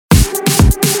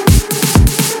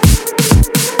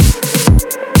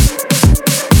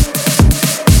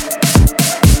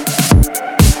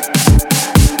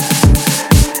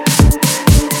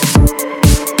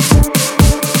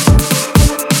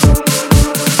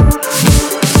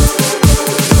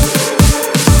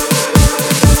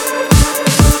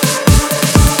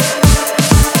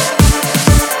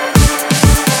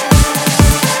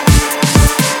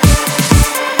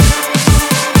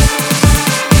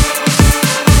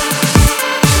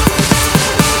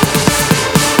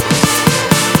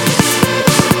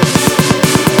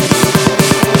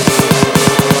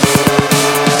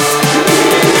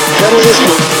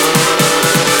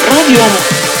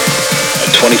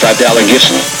$25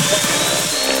 gift.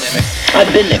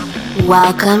 I've been there.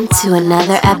 Welcome to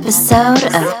another episode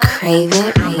of Crave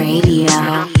It Radio.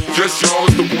 Yes, y'all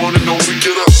is the one and only.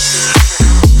 Get up.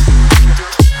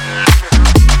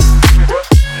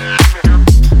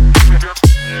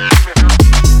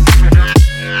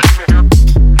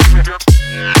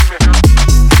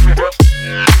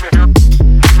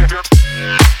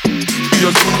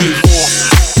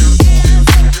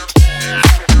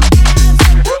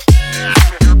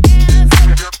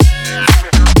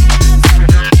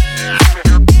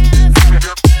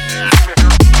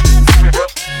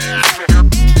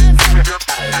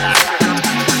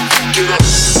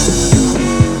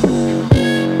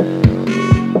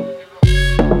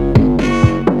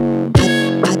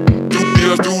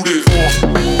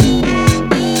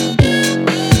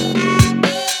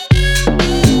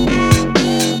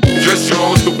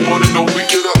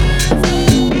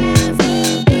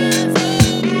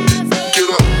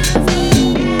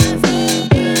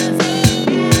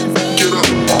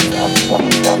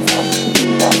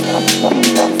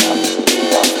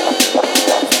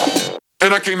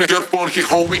 And I came to get funky,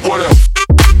 homie, what up?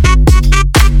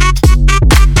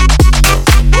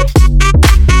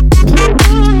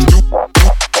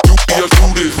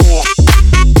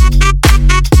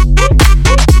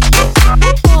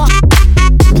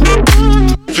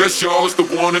 Yes, y'all, it's the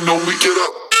one and only. Get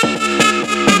up.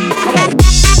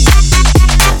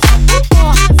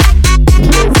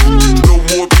 No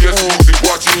more BS music,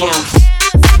 watch and learn.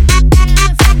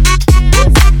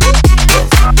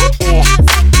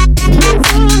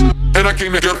 And I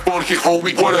came to get funky,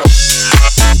 homie, what up?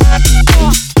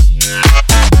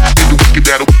 Get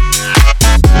that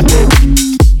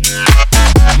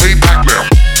lay back now.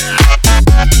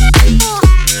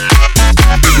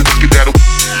 Get that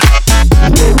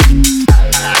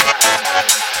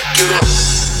get up.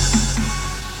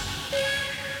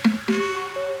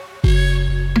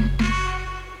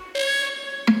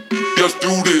 Just do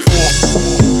this.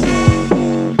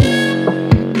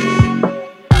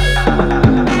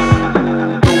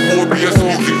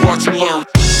 Watch and learn.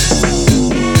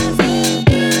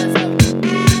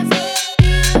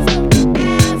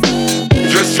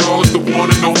 Yes, y'all, it's the one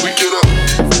and only. Get up.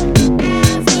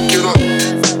 Get up.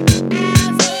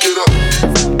 Get up.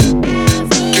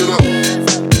 Get up. Get up.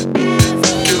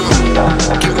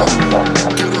 Get up.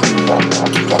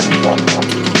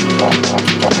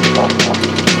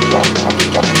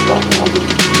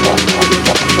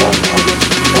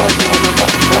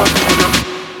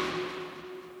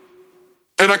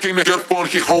 And I came to get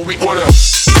funky, homie, what up?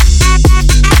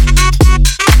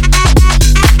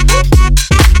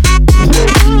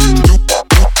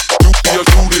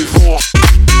 Do this.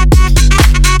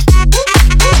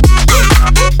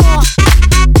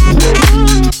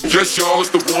 Yes, y'all, it's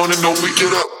the one and only.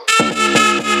 Get up.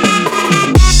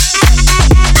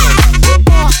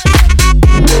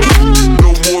 No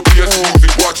more BS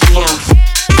music, watch and learn.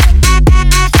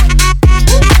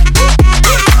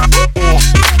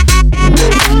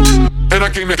 And I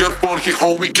came to get funky,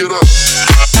 homie, get up.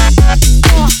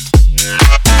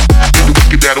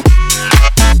 Get that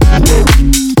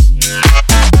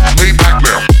lay back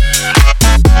now.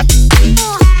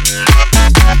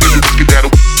 Get that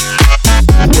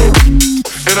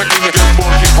and I came to get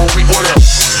funky, homie, what up?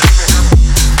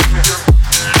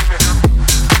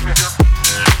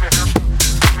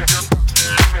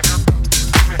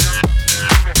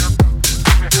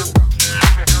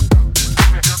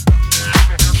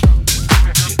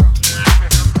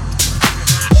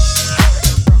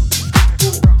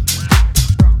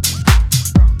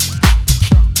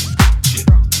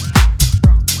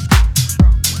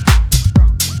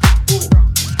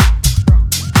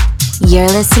 You're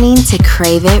listening to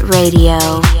Crave It Radio.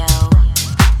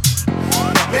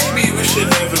 Maybe we should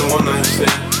have it a one-night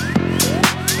stand.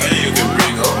 And you can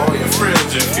bring all your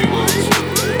friends if you want.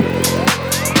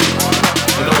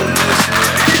 But don't mess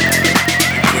with me.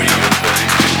 Bring your thing.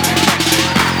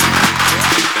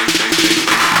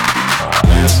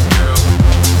 Last girl.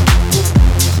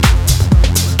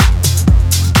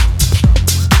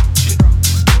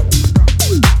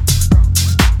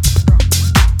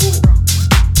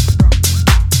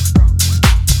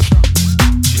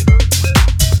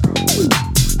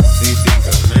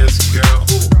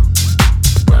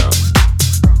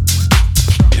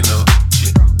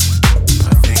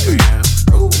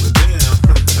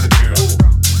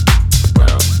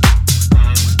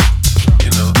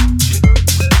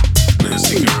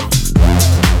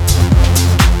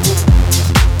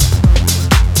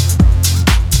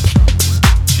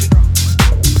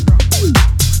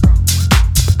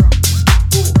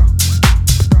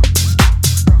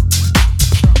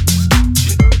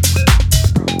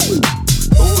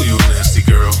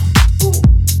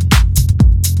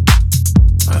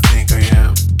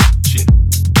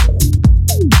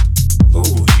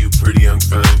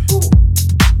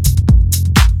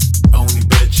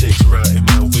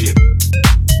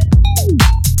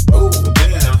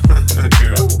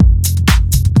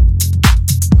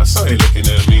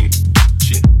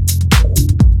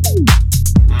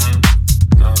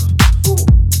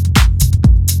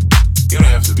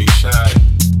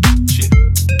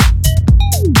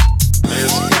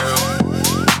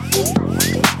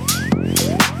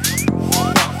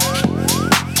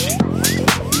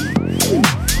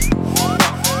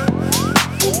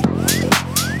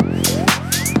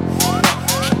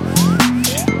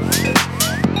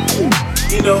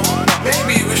 You know,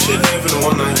 maybe we should have a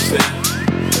one night stand.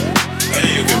 And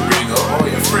you can bring all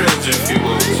your friends if you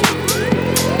want to.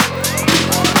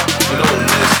 But don't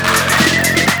miss me.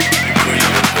 Where you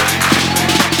gonna play?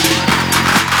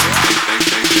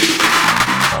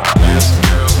 Ask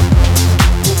a girl.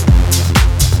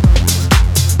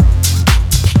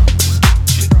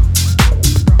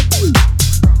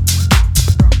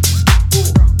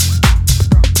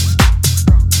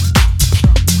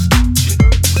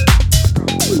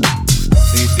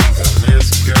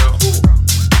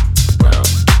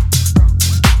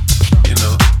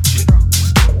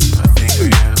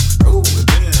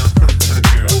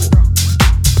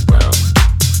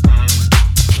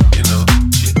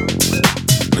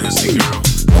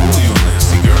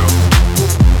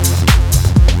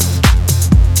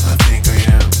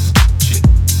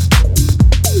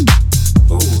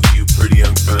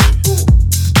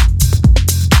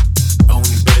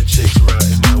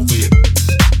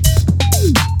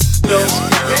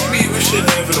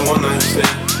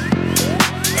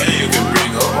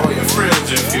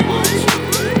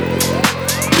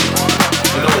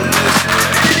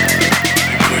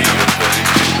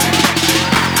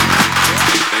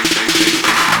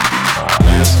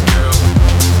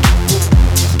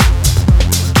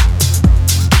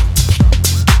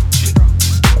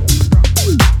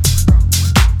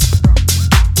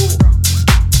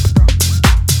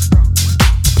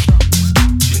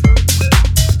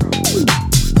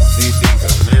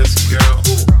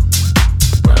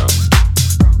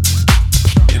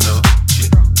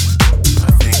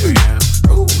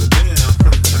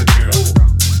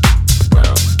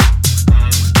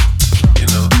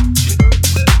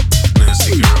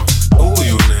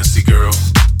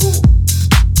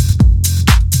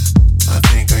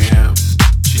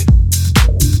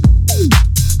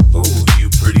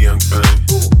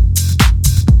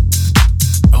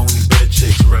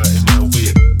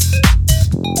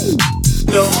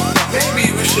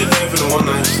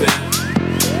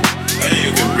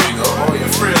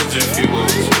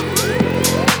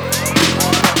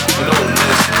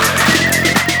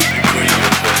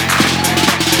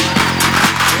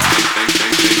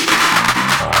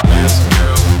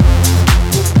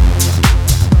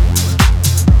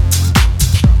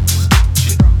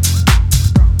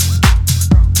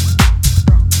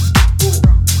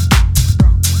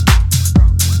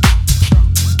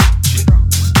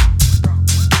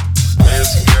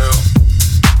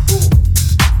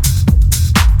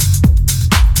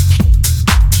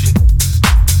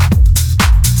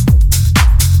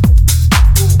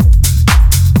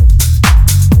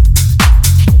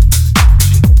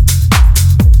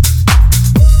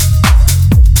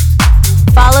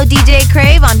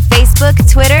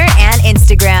 Twitter, and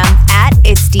Instagram at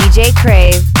It's DJ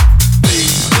Crave.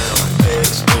 Face down,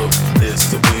 ass up,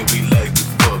 that's the way we like to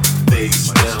fuck.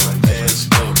 Face down, ass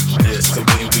up, that's the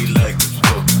way we like to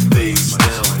fuck. Face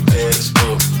down, ass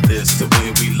up, that's the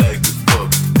way we like to fuck.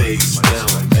 Face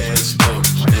down, ass up,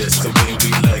 that's the way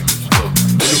we like to fuck.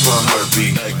 Look at my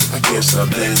heartbeat, I can't stop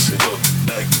dancing.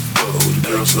 Oh, the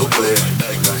girl's so bad,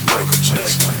 like Michael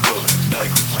Jackson.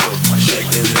 Shake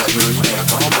that up, girl, you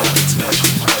got all my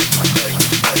attention.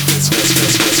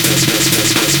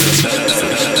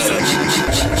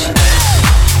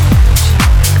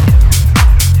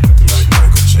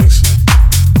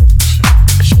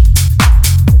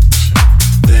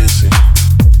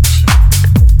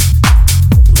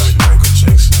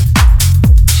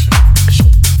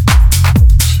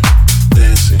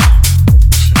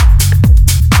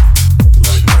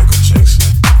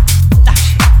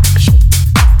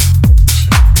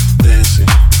 Dancing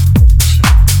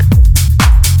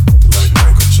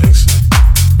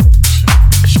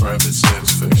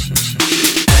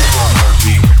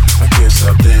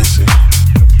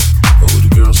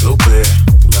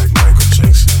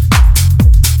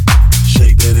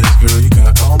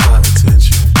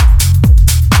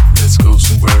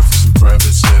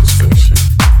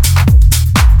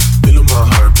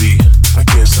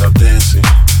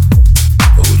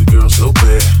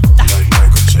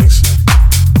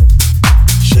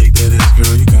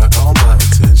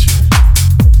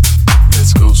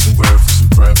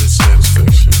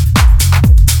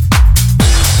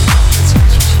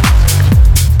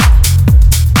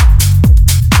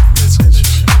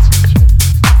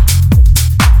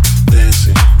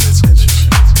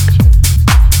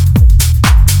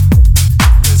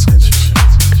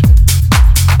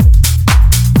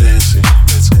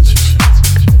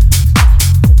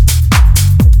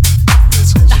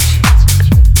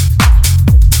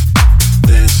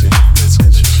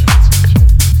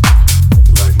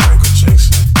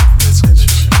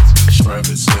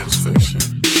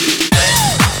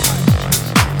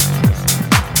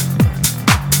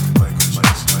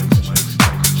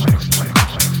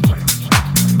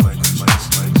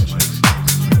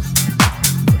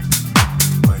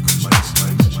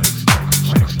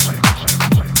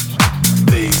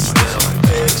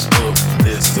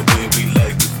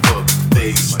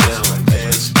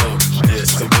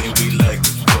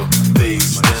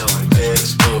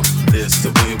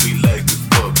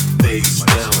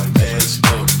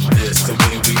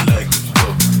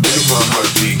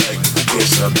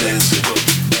stop dancing.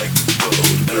 Oh,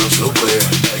 the girls so bad,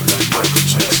 like Michael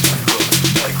Jackson.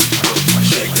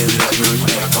 Shake that ass, girl, you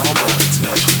got all my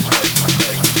attention. Like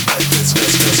Michael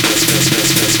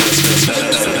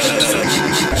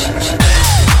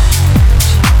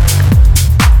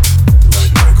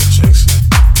Jackson.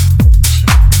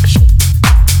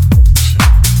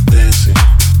 Dancing.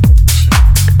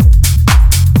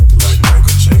 Like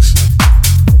Michael Jackson.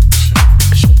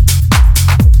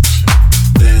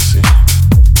 Dancing.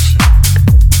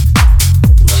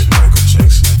 Like Michael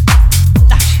Jackson.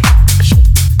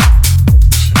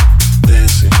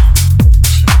 Dancing.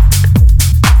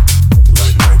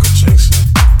 Like Michael Jackson.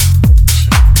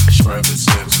 Private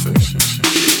satisfaction.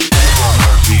 My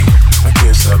heartbeat, I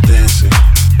can't stop dancing.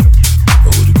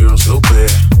 Oh, the girl so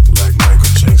bad, like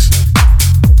Michael Jackson.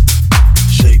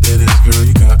 Shake that ass, girl,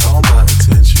 you got all my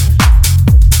attention.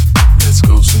 Let's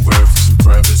go somewhere for some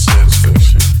private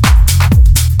satisfaction.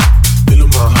 Feel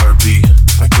my heartbeat,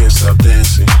 I can't stop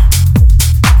dancing.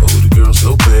 Oh, the girl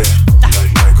so bad,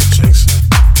 like Michael Jackson.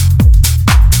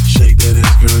 Shake that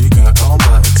ass, girl, you got all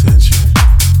my attention.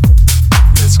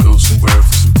 Let's go somewhere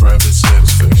for some private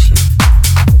satisfaction.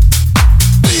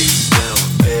 Face down,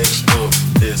 ass up,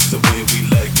 that's the way we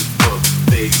like to fuck.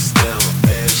 Face down,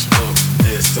 ass up,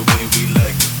 that's the way we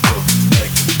like to fuck.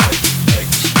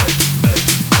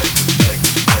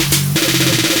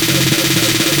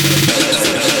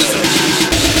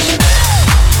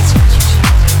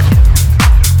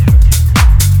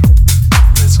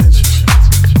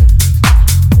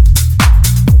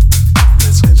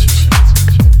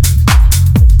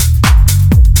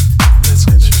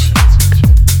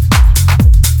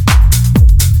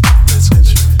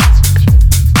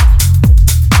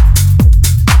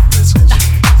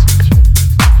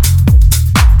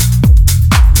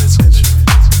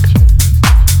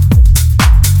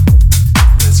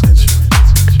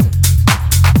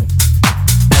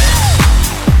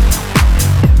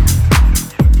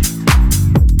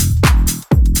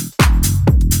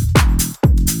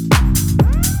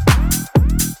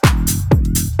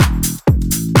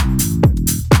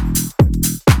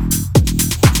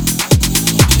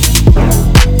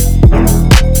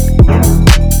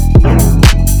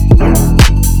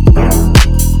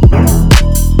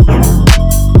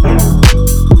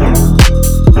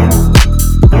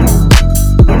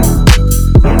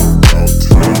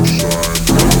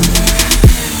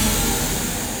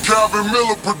 Calvin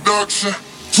Miller production.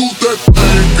 Toot that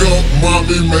thing up,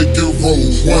 mommy, make it roll.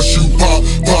 Once you pop,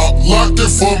 lock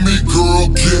it for me, girl,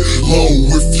 get low.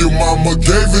 If your mama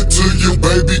gave it to you,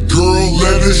 baby girl,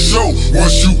 let it show.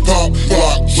 Once you pop,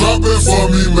 drop it for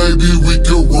me, maybe we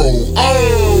could roll.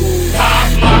 Oh!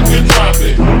 Pop, lock, and drop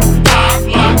it. Pop,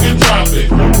 lock, and drop it.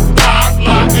 Pop,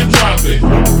 lock, and drop it.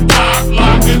 Pop,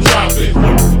 lock, and drop it.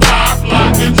 Pop,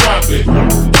 lock, and drop it.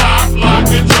 Pop,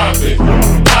 lock, and drop it.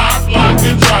 Pop, lock,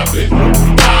 and drop it.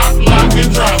 Pop, lock,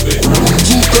 and drop it.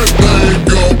 Toot that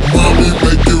thing up, mommy,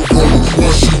 make it roll.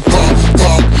 Once you pop,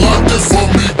 lock it for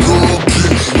me, girl,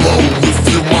 get low. If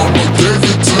your mama gave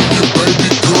it to you, baby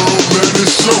girl, let it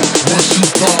show. Once you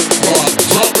pop,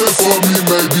 drop it for me,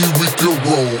 maybe we could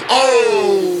roll.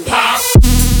 Oh! Pop.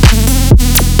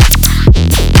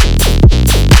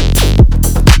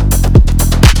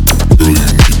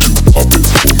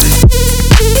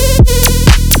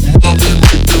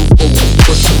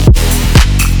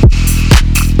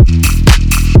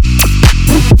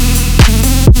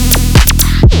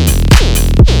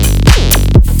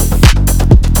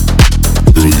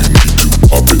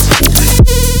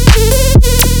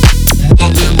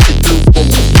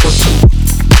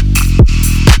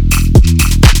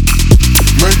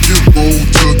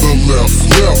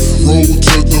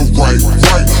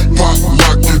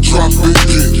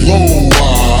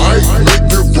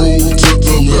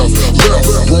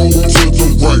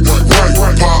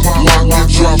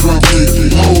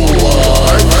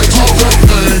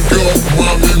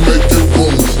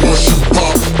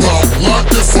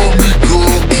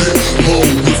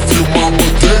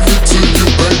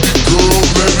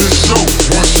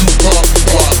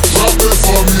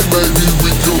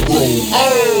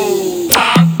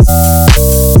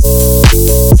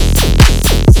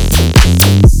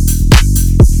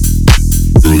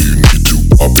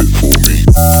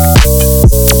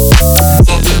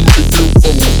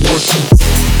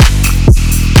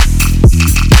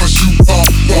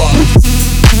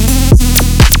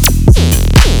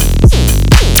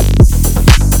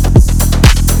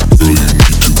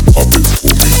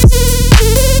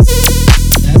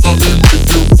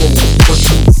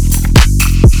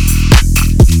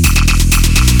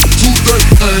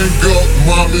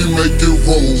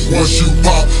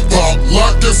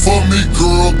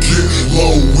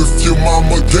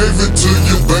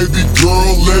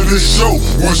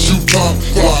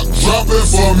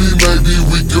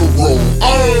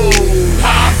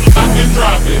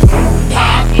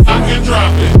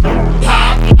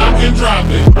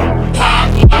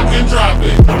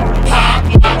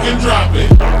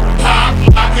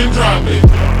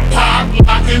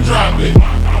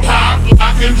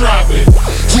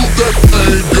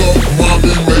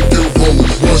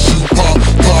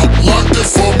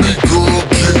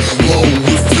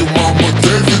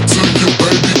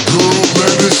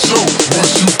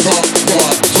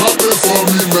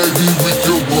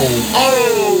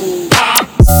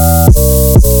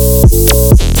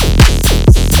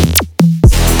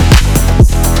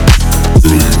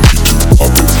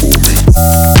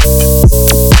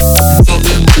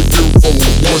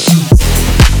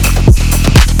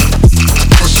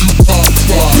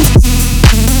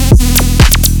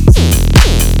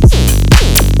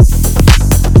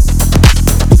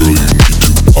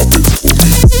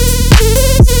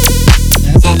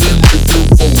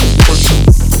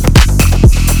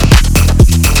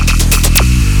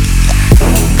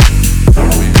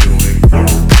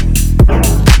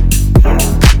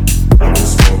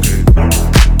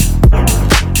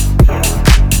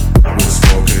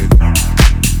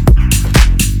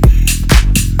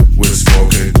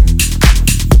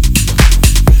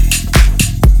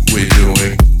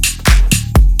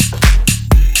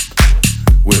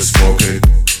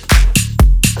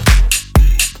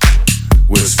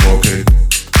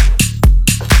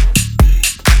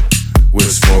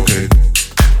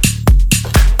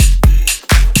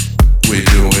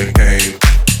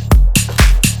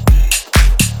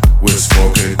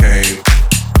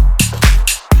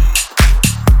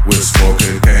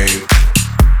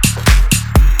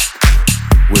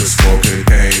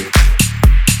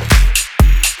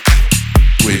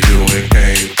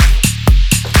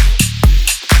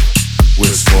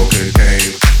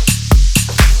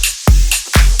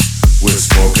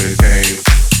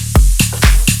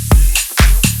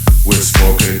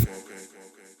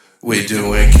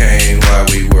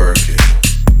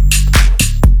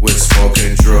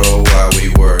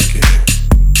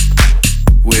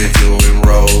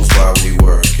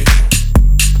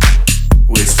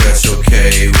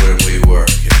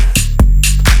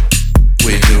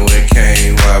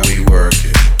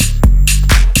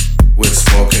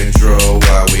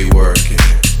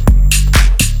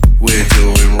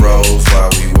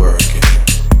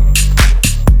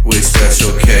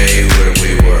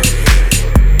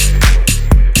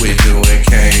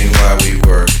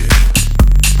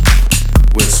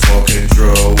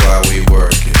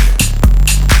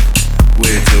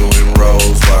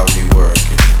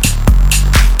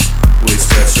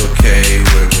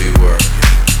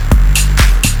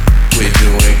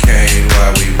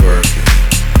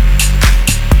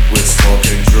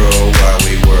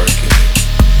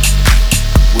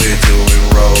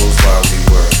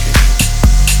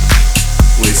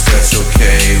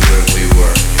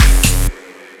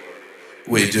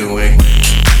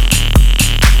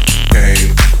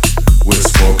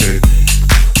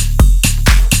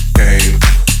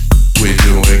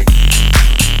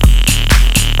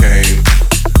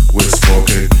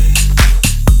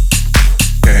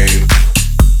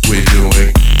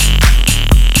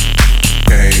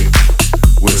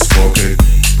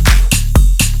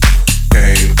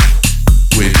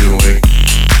 doing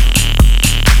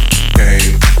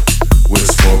came with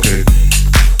smoking.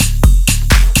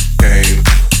 Came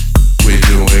we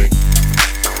doing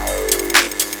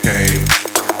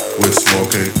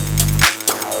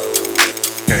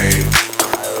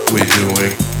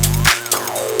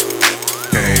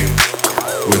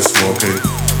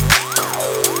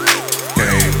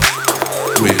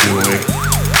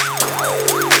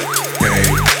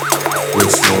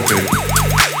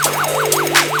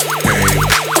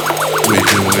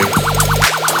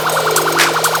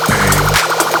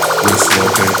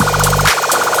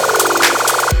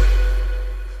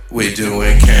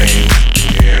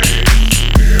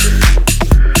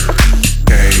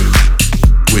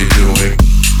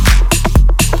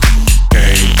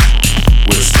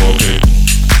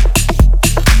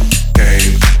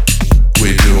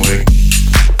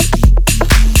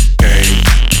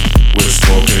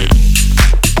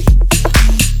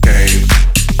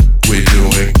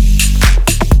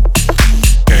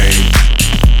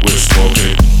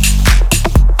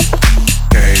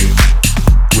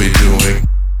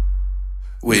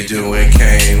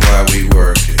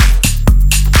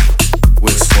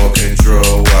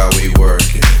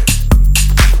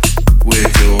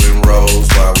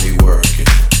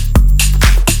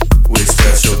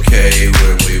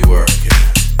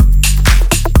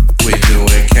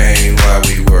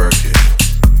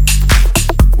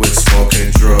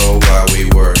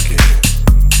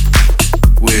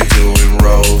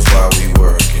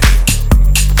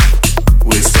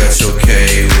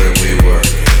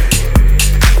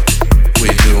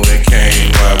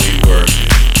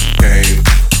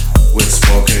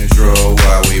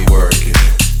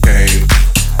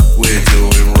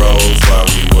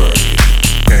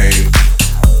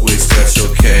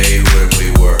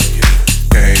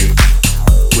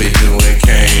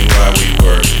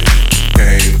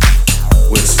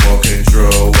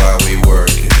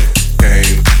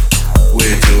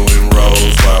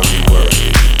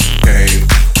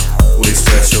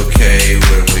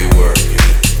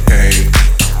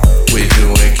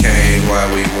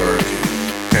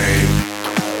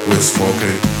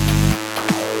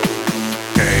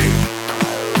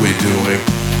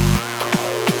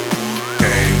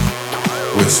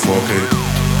smoking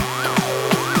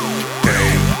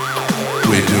game.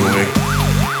 We're doing game.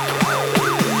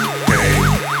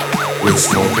 We're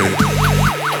smoking game.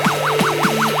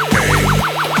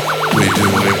 We're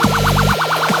doing game.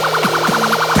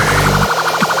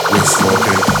 We're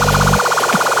smoking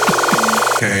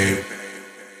game.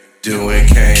 Doing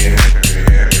game.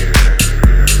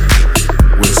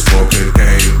 We're smoking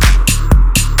game.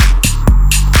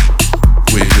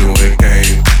 We're doing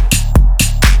game.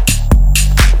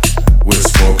 We're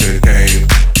smoking game.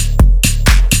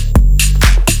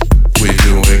 We're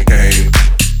doing game.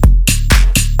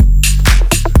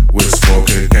 We're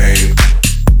smoking game.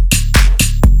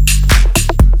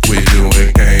 We're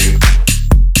doing game.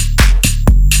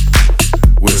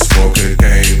 We're smoking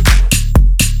game.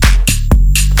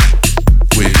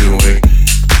 We're doing.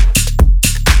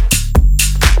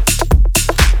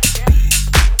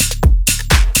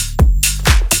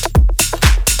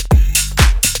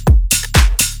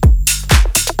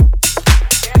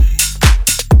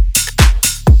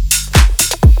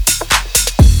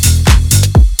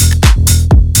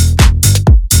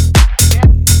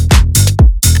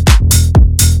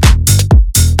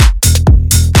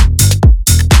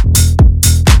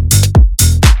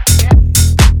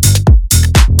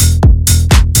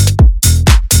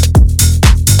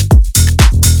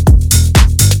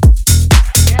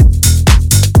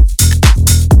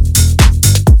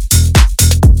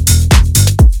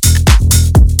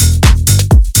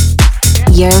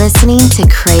 You're listening to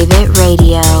Crave It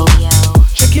Radio.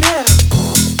 Check it out.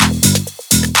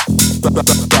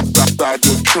 Ride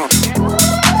your trunk.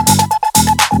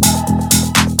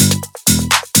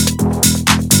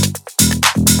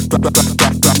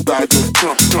 Ride your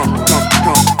trunk, trunk, trunk,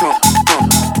 trunk, trunk, trunk.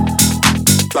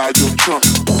 Ride your trunk.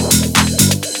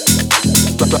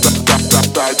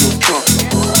 Ride your trunk.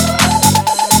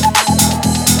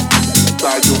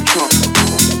 Ride your trunk.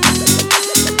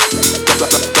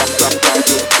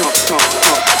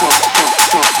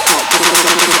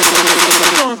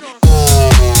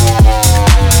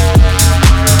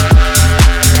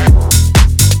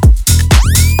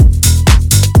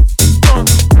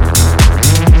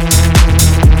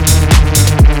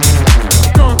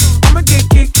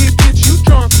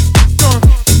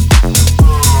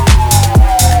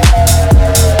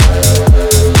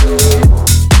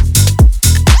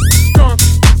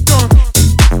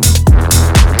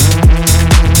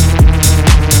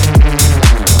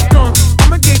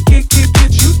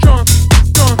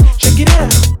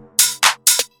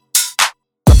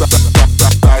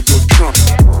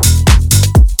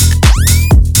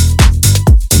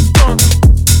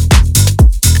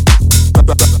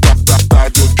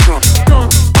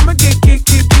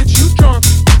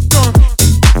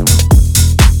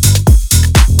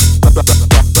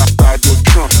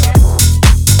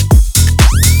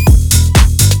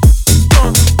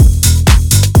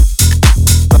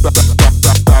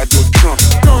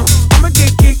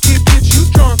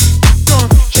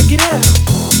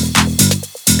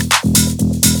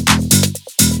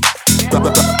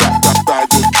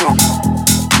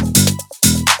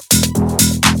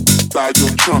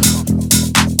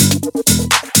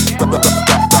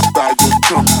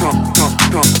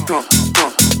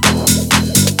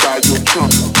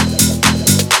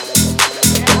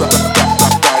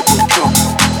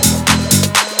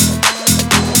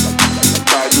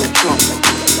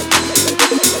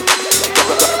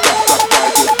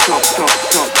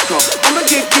 I'ma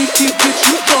get you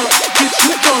drunk.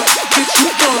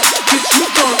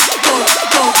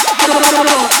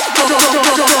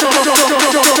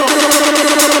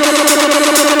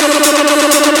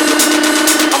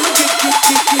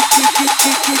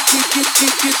 Keep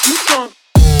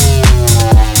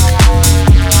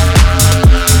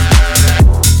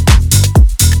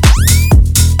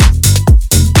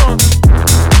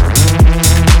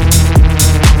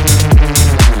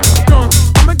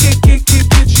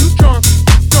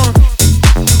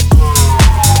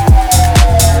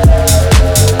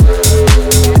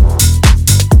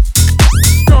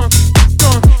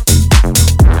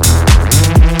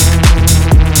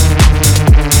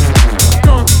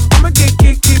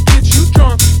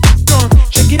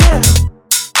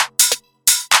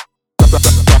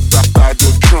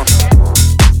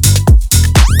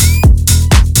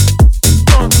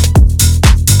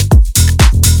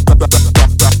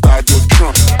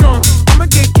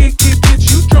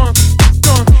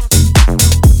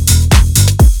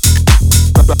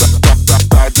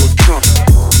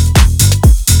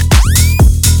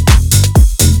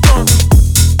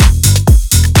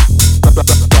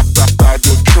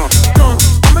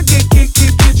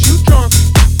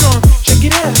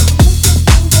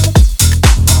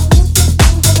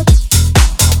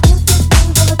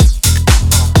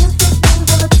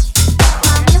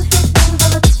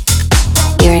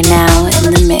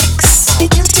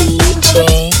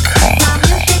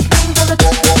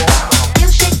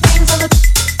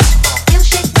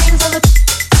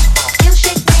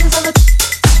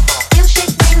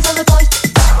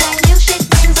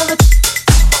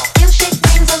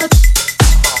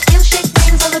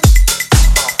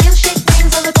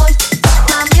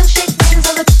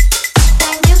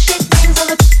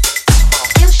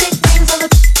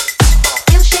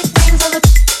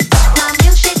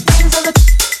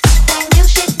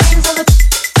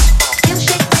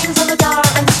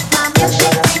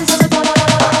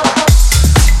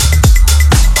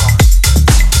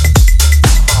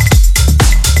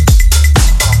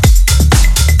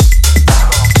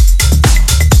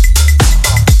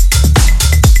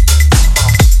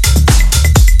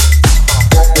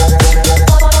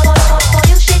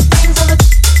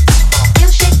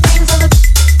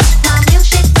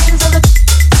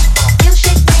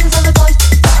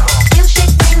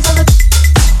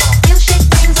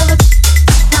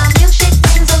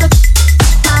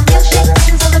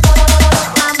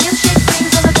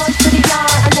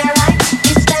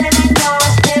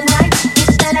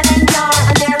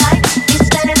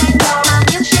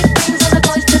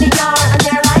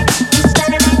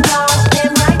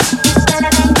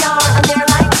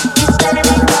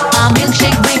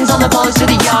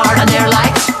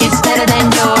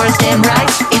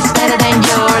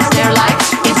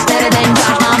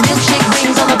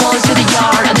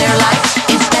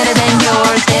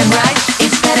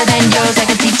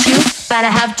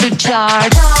have to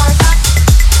charge.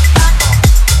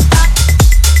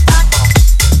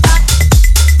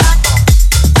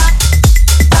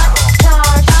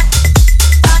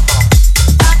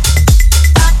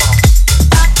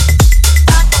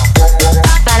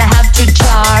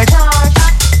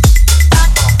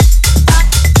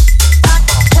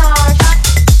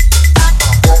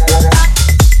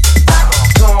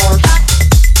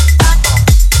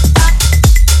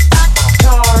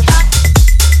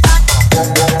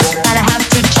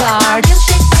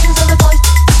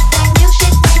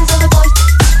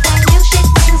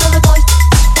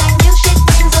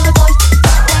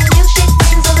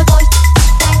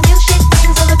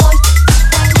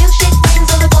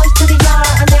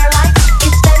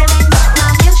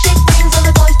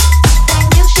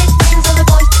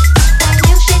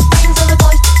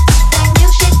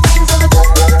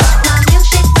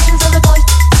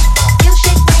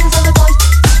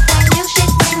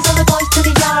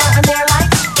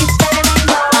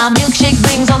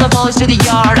 To the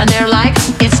yard and they're like,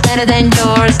 it's better than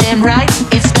yours, damn right,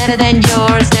 it's better than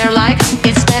yours. They're like,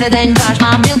 it's better than yours.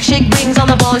 My milkshake brings all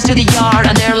the boys to the yard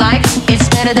and they're like, it's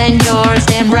better than yours,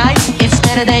 damn right, it's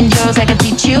better than yours. I can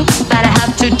teach you, but I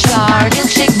have to charge.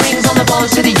 Milkshake brings all the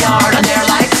boys to the yard and they're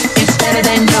like, it's better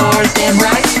than yours, damn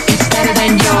right, it's better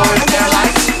than yours. They're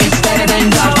like, it's better than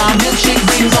yours. My milkshake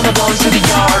brings all the boys to the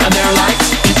yard and they're like,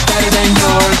 it's better than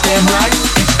yours, damn right,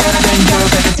 it's better than yours.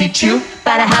 I can teach you,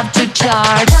 but I have to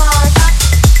charge.